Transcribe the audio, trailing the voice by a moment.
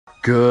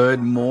Good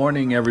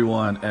morning,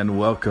 everyone, and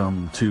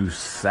welcome to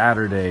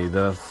Saturday,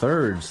 the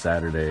third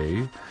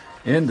Saturday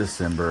in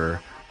December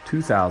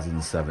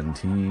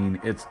 2017.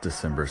 It's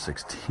December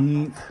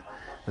 16th.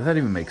 Does that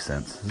even make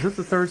sense? Is it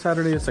the third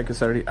Saturday or second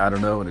Saturday? I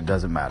don't know, and it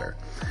doesn't matter.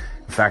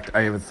 In fact,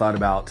 I even thought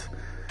about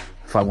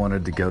if I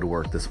wanted to go to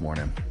work this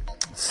morning.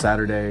 It's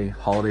Saturday,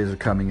 holidays are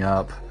coming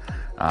up.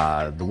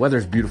 The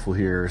weather's beautiful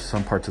here.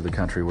 Some parts of the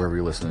country, wherever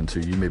you're listening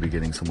to, you may be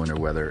getting some winter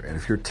weather. And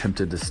if you're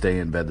tempted to stay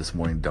in bed this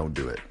morning, don't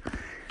do it.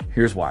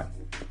 Here's why.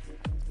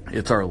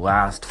 It's our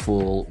last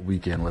full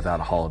weekend without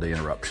a holiday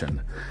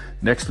interruption.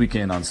 Next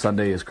weekend on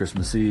Sunday is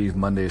Christmas Eve.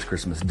 Monday is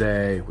Christmas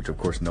Day, which of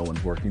course no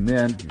one's working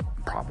then,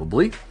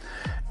 probably.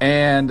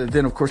 And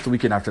then of course the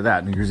weekend after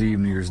that, New Year's Eve,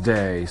 New Year's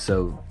Day.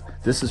 So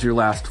this is your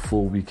last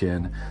full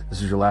weekend.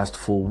 This is your last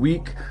full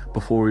week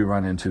before we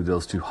run into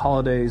those two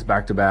holidays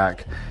back to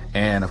back.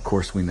 And of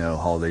course we know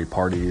holiday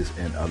parties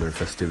and other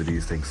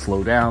festivities, things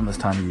slow down this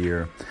time of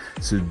year.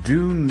 So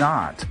do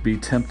not be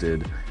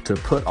tempted to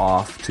put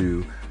off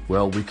to,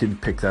 well, we can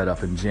pick that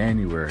up in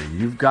January.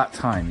 You've got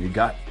time. You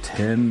got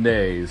 10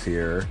 days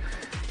here,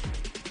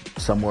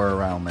 somewhere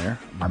around there.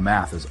 My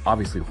math is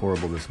obviously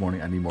horrible this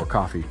morning. I need more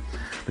coffee.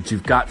 But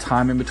you've got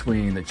time in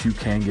between that you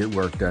can get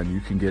work done.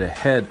 You can get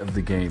ahead of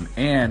the game.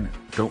 And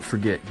don't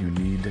forget, you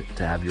need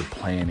to have your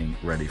planning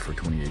ready for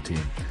 2018.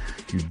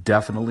 You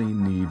definitely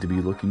need to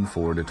be looking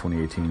forward to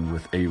 2018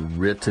 with a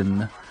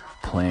written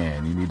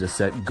plan. You need to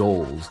set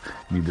goals.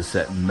 You need to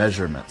set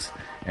measurements.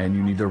 And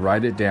you need to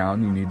write it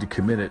down. You need to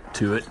commit it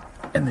to it.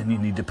 And then you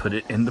need to put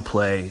it into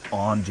play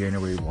on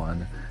January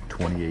 1,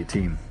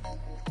 2018.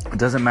 It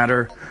doesn't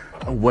matter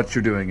what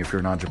you're doing. If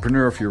you're an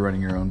entrepreneur, if you're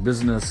running your own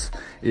business,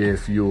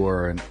 if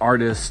you're an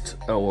artist,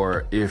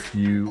 or if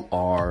you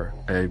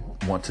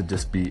want to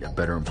just be a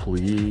better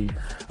employee,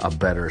 a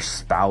better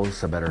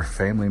spouse, a better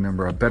family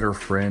member, a better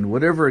friend,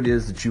 whatever it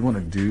is that you want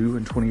to do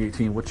in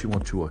 2018, what you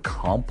want to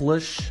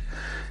accomplish,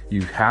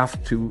 you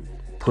have to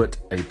put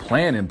a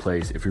plan in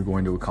place if you're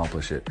going to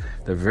accomplish it.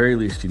 At the very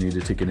least, you need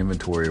to take an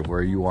inventory of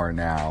where you are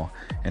now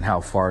and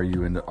how far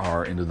you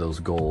are into those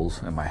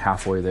goals. Am I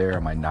halfway there?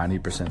 Am I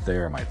 90%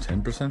 there? Am I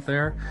 10%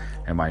 there?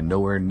 Am I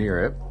nowhere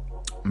near it?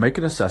 Make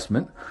an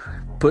assessment.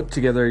 Put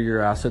together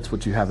your assets,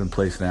 what you have in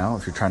place now.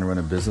 If you're trying to run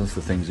a business,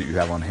 the things that you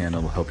have on hand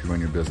that will help you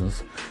run your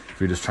business. If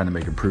you're just trying to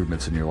make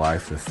improvements in your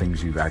life, the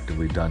things you've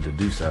actively done to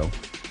do so.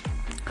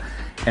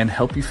 And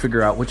help you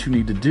figure out what you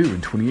need to do in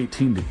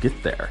 2018 to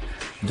get there.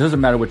 It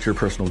doesn't matter what your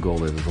personal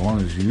goal is. As long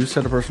as you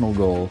set a personal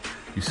goal,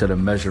 you set a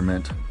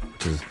measurement,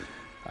 which is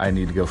I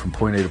need to go from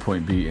point A to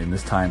point B in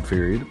this time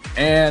period,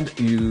 and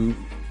you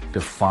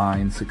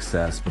define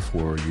success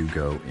before you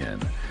go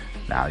in.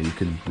 Now you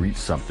can reach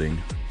something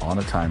on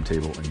a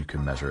timetable and you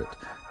can measure it.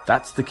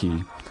 That's the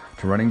key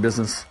to running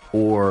business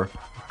or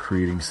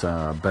creating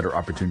some better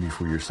opportunity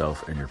for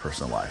yourself and your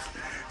personal life.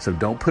 So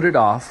don't put it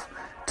off.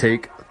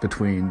 Take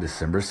between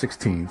December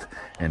 16th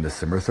and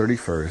December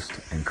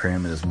 31st and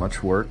cram in as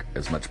much work,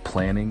 as much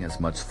planning, as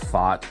much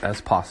thought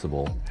as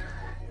possible.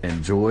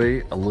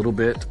 Enjoy a little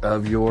bit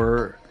of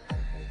your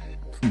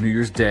New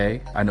Year's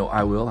Day. I know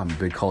I will. I'm a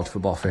big college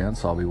football fan,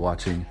 so I'll be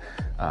watching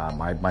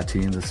my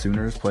team, the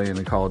Sooners, playing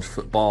the college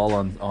football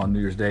on New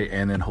Year's Day,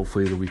 and then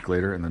hopefully the week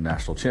later in the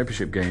national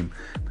championship game.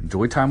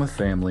 Enjoy time with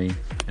family.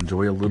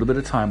 Enjoy a little bit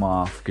of time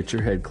off. Get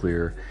your head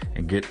clear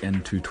and get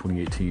into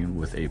 2018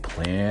 with a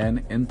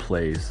plan in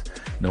place,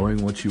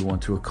 knowing what you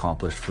want to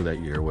accomplish for that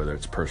year, whether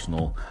it's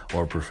personal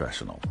or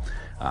professional.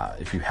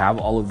 If you have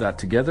all of that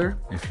together,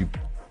 if you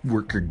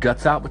work your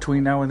guts out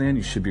between now and then,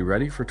 you should be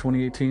ready for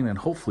 2018, and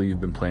hopefully you've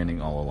been planning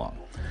all along.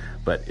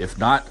 But if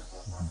not,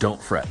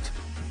 don't fret.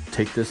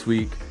 Take this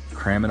week,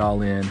 cram it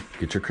all in,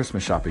 get your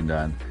Christmas shopping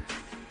done,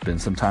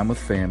 spend some time with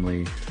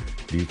family,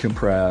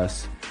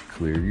 decompress,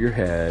 clear your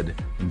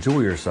head,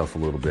 enjoy yourself a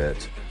little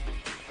bit,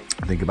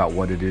 think about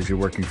what it is you're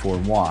working for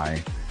and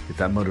why, get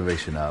that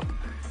motivation up,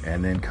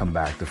 and then come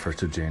back the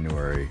 1st of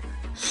January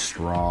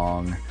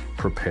strong,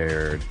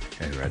 prepared,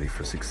 and ready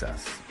for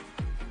success.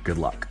 Good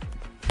luck.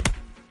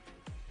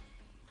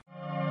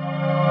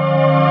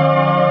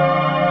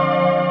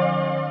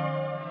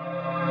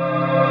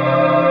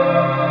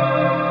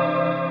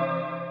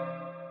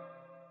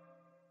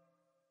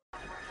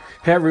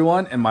 Hey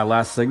everyone, in my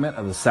last segment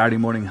of the Saturday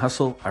Morning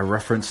Hustle, I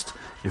referenced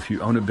if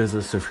you own a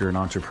business, if you're an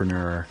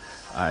entrepreneur,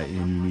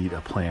 you need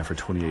a plan for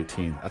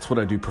 2018. That's what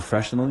I do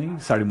professionally.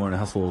 Saturday Morning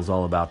Hustle is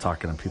all about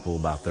talking to people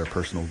about their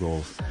personal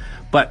goals.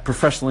 But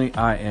professionally,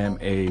 I am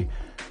a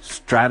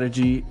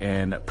strategy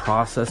and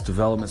process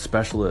development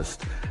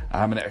specialist.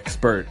 I'm an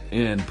expert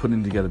in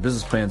putting together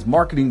business plans,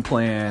 marketing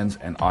plans,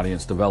 and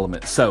audience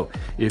development. So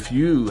if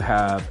you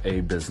have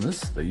a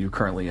business that you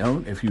currently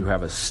own, if you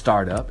have a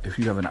startup, if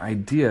you have an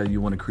idea you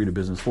want to create a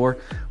business for,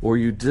 or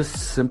you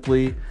just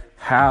simply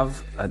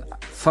have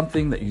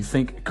something that you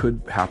think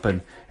could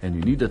happen and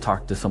you need to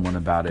talk to someone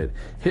about it,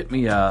 hit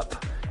me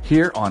up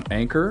here on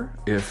Anchor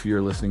if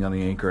you're listening on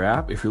the Anchor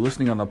app. If you're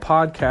listening on the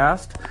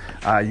podcast,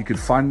 you can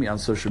find me on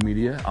social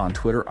media. On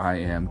Twitter, I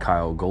am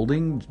Kyle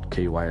Golding,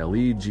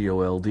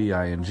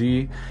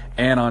 KYLEGOLDING,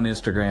 and on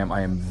Instagram,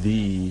 I am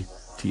the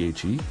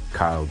THE,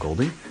 Kyle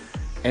Golding,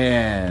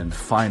 and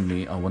find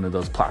me on one of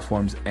those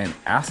platforms and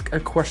ask a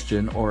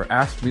question or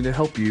ask me to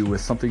help you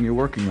with something you're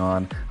working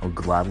on. I'll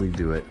gladly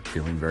do it.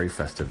 Feeling very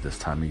festive this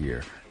time of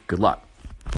year. Good luck.